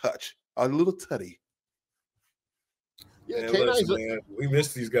with a touch, a little tutty. Yeah, listen, man, we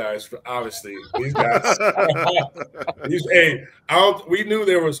miss these guys. Obviously, these guys. We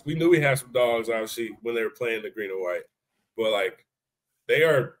knew we had some dogs. Obviously, when they were playing the green and white, but like they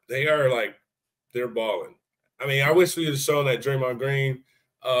are like they're balling. I mean, I wish we had shown that Draymond Green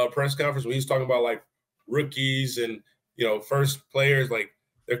press conference when he's talking about like rookies and first players. Like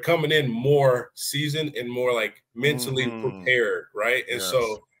they're coming in more seasoned and more like mentally prepared, right? And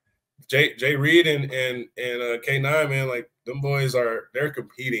so Jay Reed and K9, man, like them boys they're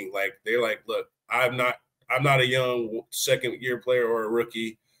competing. Like they're like, look, I'm not a young second year player or a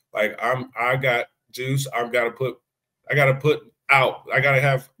rookie. Like I got juice. I gotta put out. I gotta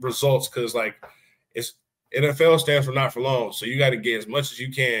have results because like it's NFL stands for not for long. So you got to get as much as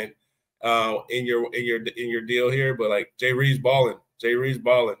you can in your deal here. But like Jay Reed's balling.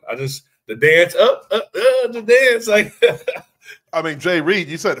 The dance the dance like. I mean, Jay Reed,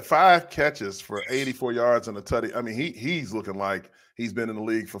 you said 5 catches for 84 yards and a tutty. I mean, he's looking like he's been in the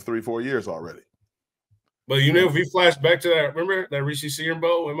league for 3-4 years already. But if we flash back to that, remember that Reese Senior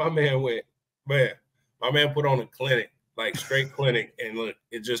Bowl when my man went, man, my man put on a clinic, like straight clinic, and look,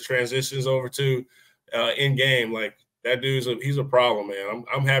 it just transitions over to in game. Like that he's a problem, man.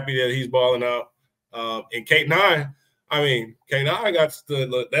 I'm happy that he's balling out. And K9. I mean, K9 got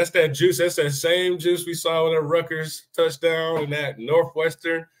that's that juice. That's that same juice we saw with that Rutgers touchdown and that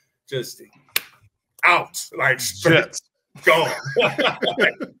Northwestern just out like Jets gone.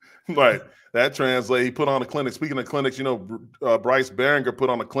 Right. That translates. He put on a clinic. Speaking of clinics, Bryce Behringer put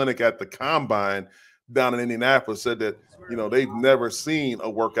on a clinic at the Combine down in Indianapolis, said that, they've never seen a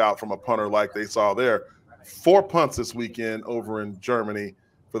workout from a punter like they saw there. 4 punts this weekend over in Germany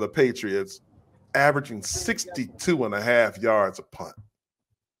for the Patriots, averaging 62.5 yards a punt.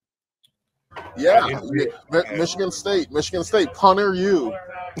 Yeah, Michigan State, punter you.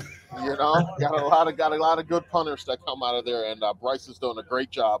 You know, got a lot of good punters that come out of there, and Bryce is doing a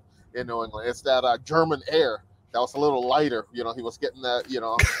great job in New England. It's that German air that was a little lighter. You know, he was getting that. You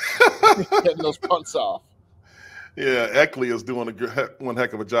know, getting those punts off. Yeah, Eckley is doing one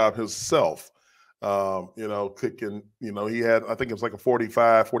heck of a job himself. You know, kicking. You know, he had, I think it was like a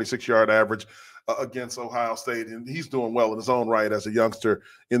 45, 46-yard average against Ohio State, and he's doing well in his own right as a youngster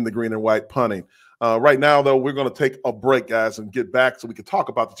in the green and white punting. Right now, though, we're going to take a break, guys, and get back so we can talk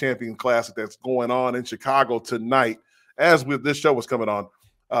about the Champion Classic that's going on in Chicago tonight as this show was coming on.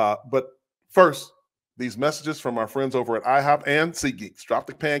 But first, these messages from our friends over at IHOP and SeatGeeks. Drop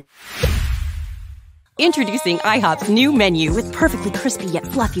the pan. Introducing IHOP's new menu with perfectly crispy yet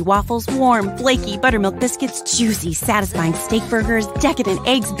fluffy waffles, warm, flaky buttermilk biscuits, juicy, satisfying steak burgers, decadent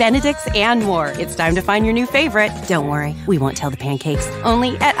eggs Benedicts, and more. It's time to find your new favorite. Don't worry, we won't tell the pancakes.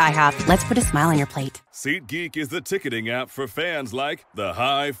 Only at IHOP. Let's put a smile on your plate. SeatGeek is the ticketing app for fans like the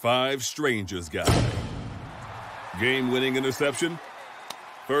High Five Strangers guy. Game-winning interception?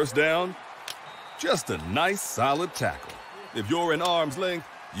 First down? Just a nice, solid tackle. If you're in arm's length,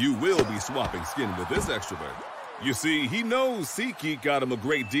 you will be swapping skin with this extrovert. You see, he knows SeatGeek got him a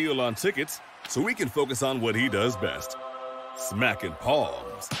great deal on tickets, so he can focus on what he does best, smacking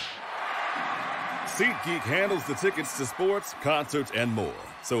palms. SeatGeek handles the tickets to sports, concerts, and more,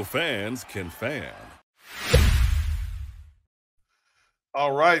 so fans can fan.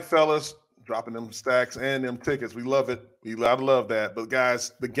 All right, fellas, dropping them stacks and them tickets. We love it. We love that. But,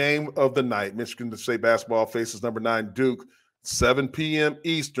 guys, the game of the night, Michigan State basketball faces number 9 Duke. 7 p.m.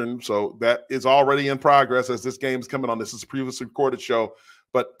 Eastern, so that is already in progress as this game is coming on. This is a previously recorded show,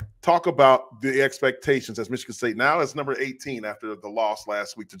 but talk about the expectations as Michigan State now is number 18 after the loss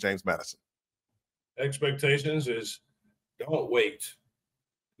last week to James Madison. Expectations is don't wait.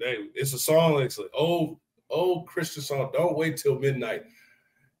 It's a song that's like, old Christian song, don't wait till midnight.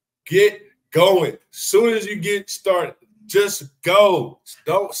 Get going. Soon as you get started, just go.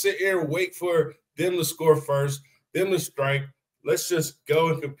 Don't sit here and wait for them to score first. Them to strike. Let's just go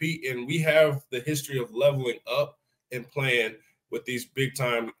and compete. And we have the history of leveling up and playing with these big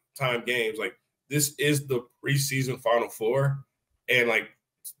time games. Like, this is the preseason Final Four. And, like,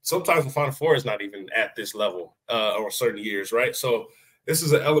 sometimes the Final Four is not even at this level or certain years, right? So this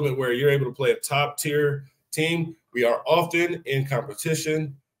is an element where you're able to play a top-tier team. We are often in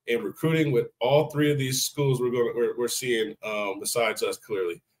competition and recruiting with all three of these schools we're seeing besides us,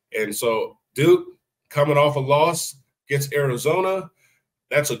 clearly. And so Duke, coming off a loss against Arizona,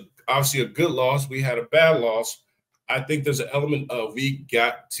 that's obviously a good loss. We had a bad loss. I think there's an element of we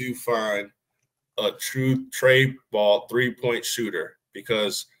got to find a true trade ball three-point shooter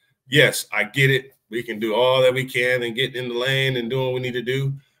because, yes, I get it. We can do all that we can and get in the lane and do what we need to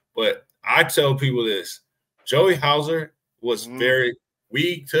do. But I tell people this. Joey Hauser was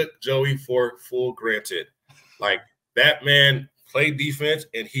we took Joey for full granted. Like, that man played defense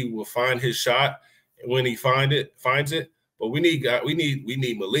and he will find his shot. When he finds it, but we need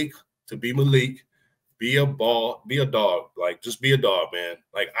Malik to be Malik, be a dog, like just be a dog, man.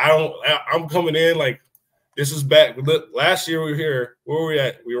 Like I'm coming in like this is back. Look, last year we were here. Where were we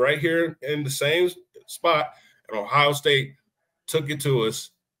at? We were right here in the same spot, and Ohio State took it to us.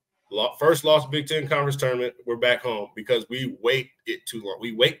 First lost Big Ten Conference tournament. We're back home because we wait too long.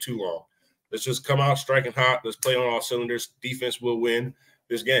 We wait too long. Let's just come out striking hot. Let's play on all cylinders. Defense will win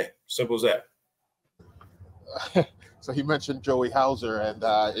this game. Simple as that. So he mentioned Joey Hauser, and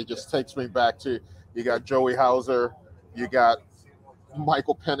it just takes me back to you got Joey Hauser, you got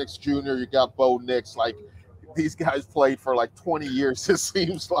Michael Penix Jr., you got Bo Nix. Like, these guys played for like 20 years, it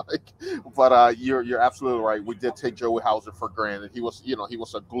seems like. But you're absolutely right. We did take Joey Hauser for granted. He was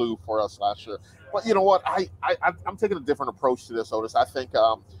a glue for us last year. But you know what? I'm taking a different approach to this, Otis. I think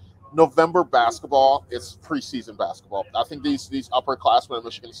November basketball is preseason basketball. I think these upperclassmen at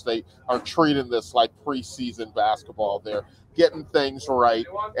Michigan State are treating this like preseason basketball. They're getting things right,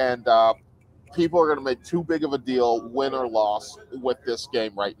 and people are going to make too big of a deal, win or loss, with this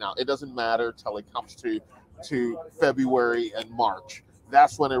game right now. It doesn't matter till it comes to February and March.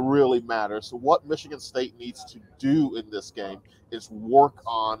 That's when it really matters. So what Michigan State needs to do in this game is work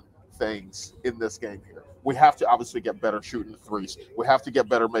on things in this game here. We have to obviously get better shooting threes. We have to get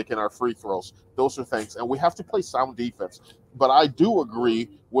better making our free throws. Those are things. And we have to play sound defense. But I do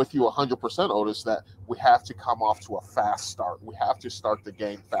agree with you 100%, Otis, that we have to come off to a fast start. We have to start the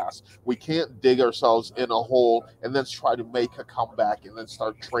game fast. We can't dig ourselves in a hole and then try to make a comeback and then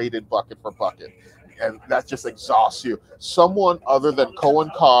start trading bucket for bucket. and that just exhausts you. Someone other than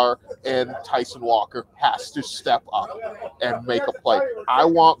Cohen Carr and Tyson Walker has to step up and make a play. I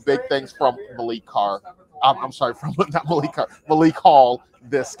want big things from Malik Carr. I'm sorry, from not Malik Carr, Malik Hall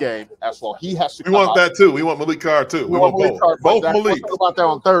this game as well. He has to. We want that too. We want Malik Carr too. We want Malik both. Carr, both Malik. We'll talk about that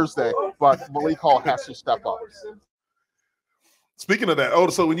on Thursday, but Malik Hall has to step up. Speaking of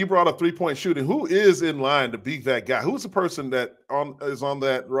that, so when you brought up three-point shooting, who is in line to be that guy? Who's the person that is on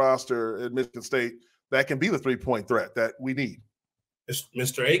that roster at Michigan State that can be the three-point threat that we need? It's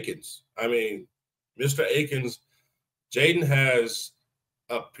Mr. Akins. I mean, Mr. Akins, Jaden has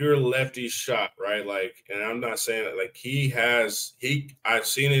a pure lefty shot, right? Like, and I'm not saying it, like I've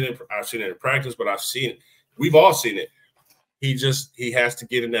seen it in practice, but we've all seen it. He has to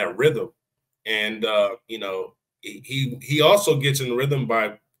get in that rhythm. And he also gets in rhythm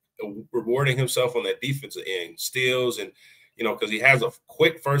by rewarding himself on that defensive end, steals, and because he has a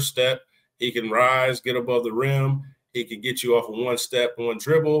quick first step, he can rise, get above the rim, he can get you off of one step, one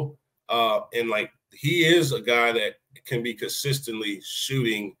dribble, and like he is a guy that can be consistently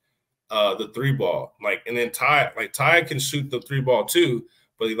shooting the three ball. Like, and then Ty can shoot the three ball too,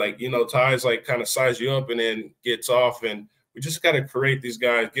 but Ty's like kind of size you up and then gets off, and we just got to create these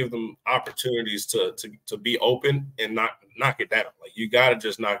guys, give them opportunities to be open and not knock it down. Like, you got to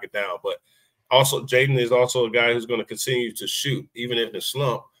just knock it down. But also, Jaden is also a guy who's going to continue to shoot. Even if it's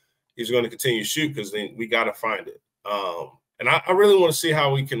slump, he's going to continue to shoot because then we got to find it. And I really want to see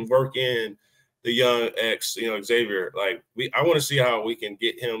how we can work in the young Xavier. Like, I want to see how we can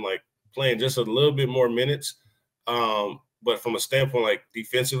get him, like, playing just a little bit more minutes. But from a standpoint, like,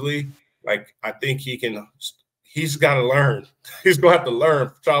 defensively, like, I think he's got to learn. He's going to have to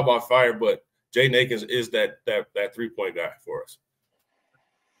learn trial by fire, but Jaden Akins is that three-point guy for us.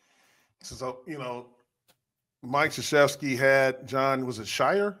 So, Mike Krzyzewski had John, was it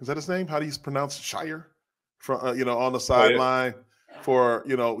Shire? Is that his name? How do you pronounce Shire? From on the sideline for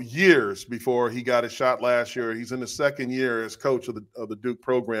years before he got his shot last year. He's in his second year as coach of the Duke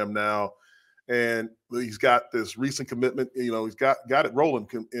program now, and he's got this recent commitment. He's got it rolling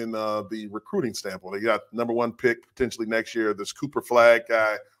in the recruiting standpoint. He got #1 pick potentially next year. This Cooper Flagg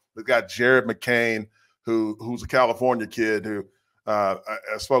guy. We've got Jared McCain, who's a California kid who I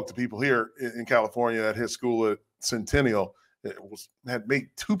spoke to people here in California at his school at Centennial. Had made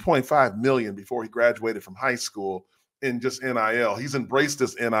 $2.5 million before he graduated from high school in just NIL. He's embraced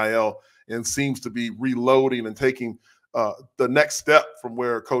this NIL and seems to be reloading and taking the next step from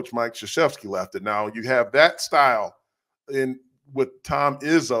where Coach Mike Krzyzewski left it. Now you have that style with Tom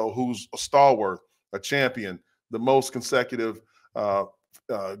Izzo, who's a stalwart, a champion, the most consecutive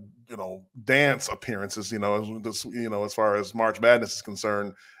dance appearances, as far as March Madness is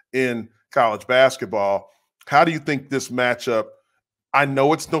concerned in college basketball. How do you think this matchup, I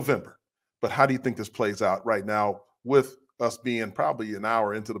know it's November, but how do you think this plays out right now with us being probably an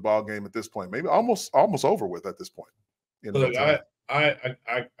hour into the ball game at this point, maybe almost over with at this point? Look, I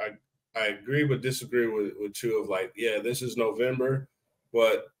agree but disagree with you of like, yeah, this is November,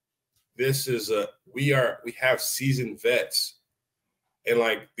 but this is we have seasoned vets. And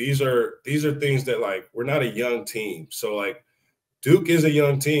like these are things that, like, we're not a young team. So like Duke is a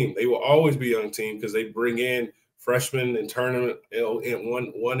young team. They will always be a young team because they bring in freshmen and turn them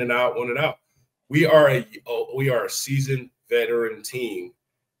in one and out. We are a seasoned veteran team.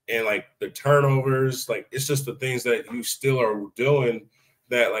 And like the turnovers, like it's just the things that you still are doing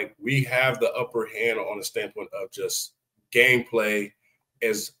that, like, we have the upper hand on the standpoint of just gameplay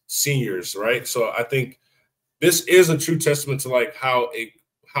as seniors, right? So I think this is a true testament to like how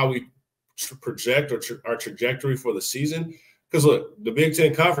we project our trajectory for the season. Because look, the Big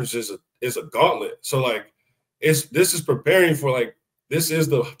Ten Conference is a gauntlet. So like this is preparing for, like, this is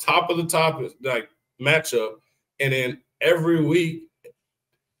the top of the top like matchup, and then every week,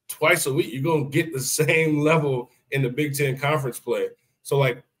 twice a week, you're gonna get the same level in the Big Ten Conference play. So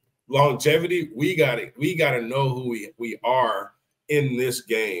like longevity, we gotta know who we are in this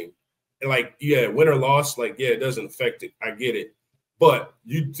game. And like, yeah, win or loss, like, yeah, it doesn't affect it. I get it. But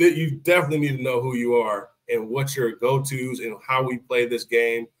you definitely need to know who you are and what your go-tos and how we play this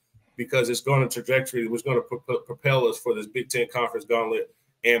game, because it's going to trajectory, it's going to propel us for this Big Ten Conference gauntlet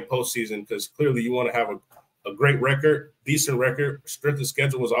and postseason, because clearly you want to have a great record, decent record. Strength of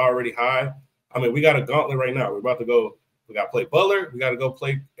schedule was already high. I mean, we got a gauntlet right now. We're about to go – we got to play Butler. We got to go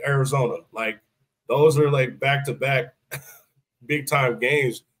play Arizona. Like, those are, like, back-to-back big-time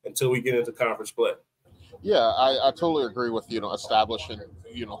games until we get into conference play. Yeah, I totally agree with establishing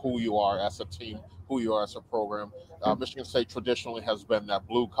who you are as a team, who you are as a program. Michigan State traditionally has been that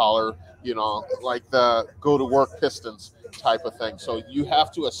blue collar, like the go to work Pistons type of thing. So you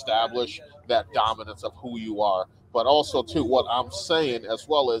have to establish that dominance of who you are. But also, too, what I'm saying as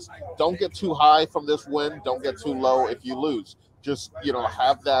well is don't get too high from this win. Don't get too low if you lose. Just,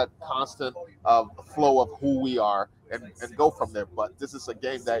 have that constant flow of who we are and go from there. But this is a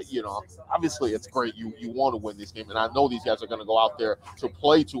game that, obviously it's great. You want to win this game. And I know these guys are going to go out there to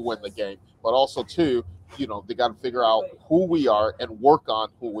play to win the game. But also, too, they got to figure out who we are and work on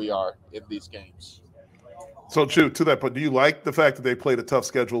who we are in these games. So, Chew, to that point, do you like the fact that they played a tough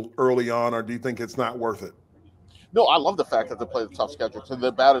schedule early on, or do you think it's not worth it? No, I love the fact that they played a tough schedule. So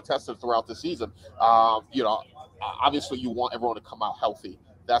they're battle tested throughout the season. Obviously you want everyone to come out healthy.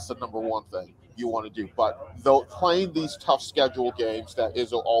 That's the number one thing you want to do. But though playing these tough schedule games that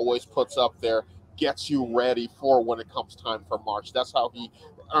Izzo always puts up there gets you ready for when it comes time for March. That's how he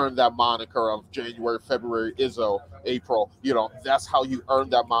earned that moniker of January, February, Izzo, April. That's how you earn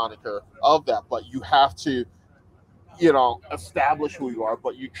that moniker of that. But you have to, establish who you are,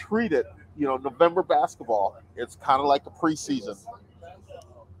 but you treat it, November basketball, it's kind of like a preseason.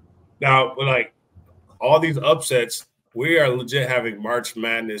 Now, like all these upsets, we are legit having March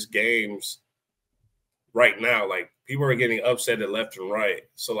Madness games right now. Like people are getting upset at left and right.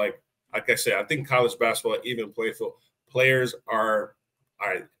 So like I said, I think college basketball, even players are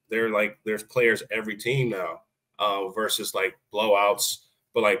they're like there's players every team now versus like blowouts.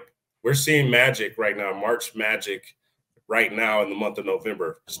 But like we're seeing magic right now, March Magic right now in the month of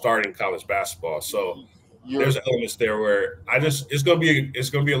November, starting college basketball. So there's elements there where it's gonna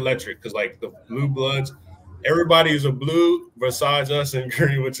be electric because like the blue bloods, everybody is a blue besides us and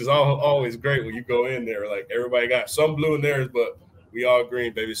green, which is always great when you go in there. Like everybody got some blue in theirs, but we all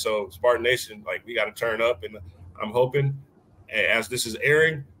green, baby. So Spartan Nation, like we got to turn up, and I'm hoping as this is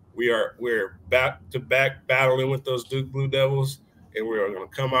airing, we're back to back battling with those Duke Blue Devils, and we're gonna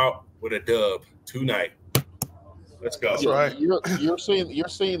come out with a dub tonight. Let's go. That's right. You're seeing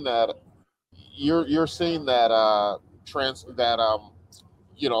that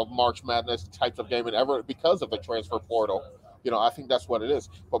March Madness types of game and ever because of the transfer portal. I think that's what it is.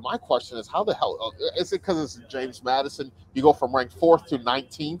 But my question is, how the hell is it? Because it's James Madison, you go from ranked 4th to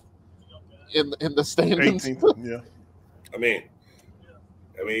 19th in the standings. 18th, yeah. I mean,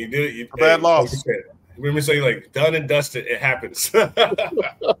 you did it. Bad loss. Let me say, like, done and dusted, it happens.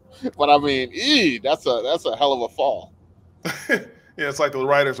 But I mean, that's a hell of a fall. Yeah, it's like the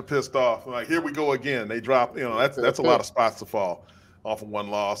writers are pissed off. Like, here we go again. They drop. That's a lot of spots to fall off of one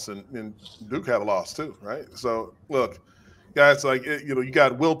loss, and Duke had a loss too, right? So look, guys, like you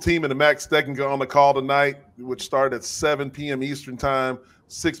got Will Team and the Max Steckinger on the call tonight, which started at 7 p.m. Eastern time,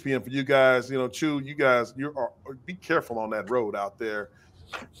 6 p.m. for you guys. Chew, you guys, be careful on that road out there.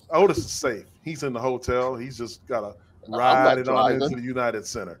 Otis is safe. He's in the hotel. He's just got to ride it on into the United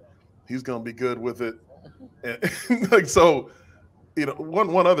Center. He's going to be good with it. And like so,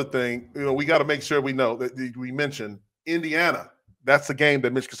 one other thing, we got to make sure we know that we mentioned Indiana. That's the game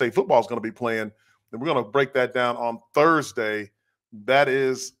that Michigan State football is going to be playing. And we're going to break that down on Thursday. That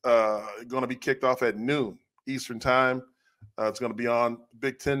is going to be kicked off at noon Eastern time. It's going to be on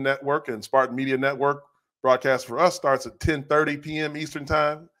Big Ten Network and Spartan Media Network. Broadcast for us starts at 10:30 p.m. Eastern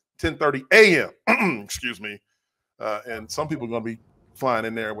time, 10:30 a.m. Excuse me. And some people are going to be flying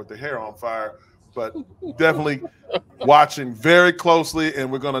in there with their hair on fire, but definitely watching very closely.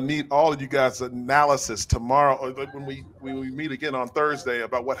 And we're going to need all of you guys' analysis tomorrow when we meet again on Thursday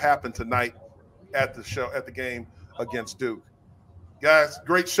about what happened tonight at the game against Duke. Guys,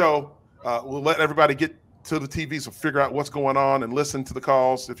 great show. We'll let everybody get to the TV so figure out what's going on and listen to the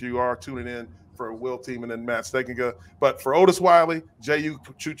calls if you are tuning in for Will Team and then Matt Steckinger. But for Otis Wiley, Jehuu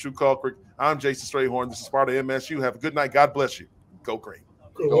Caulcrick, I'm Jason Strayhorn. This is Sparta MSU. Have a good night. God bless you. Go Green.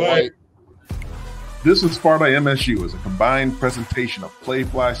 Go White. This is Sparta MSU as a combined presentation of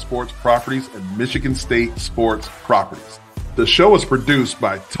Playfly Sports Properties and Michigan State Sports Properties. The show is produced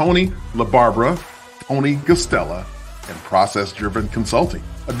by Tony LaBarbera, Tony Gustella, and Process Driven Consulting.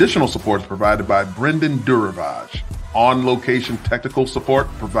 Additional support is provided by Brendan Duravage. On-location technical support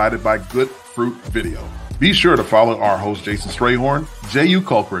provided by Good Fruit Video. Be sure to follow our host Jason Strayhorn, Jehuu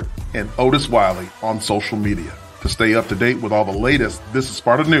Caulcrick, and Otis Wiley on social media. To stay up to date with all the latest This is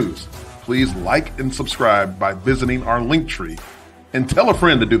Sparta news, please like and subscribe by visiting our link tree and tell a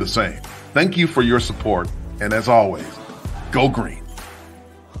friend to do the same. Thank you for your support, and as always, go green.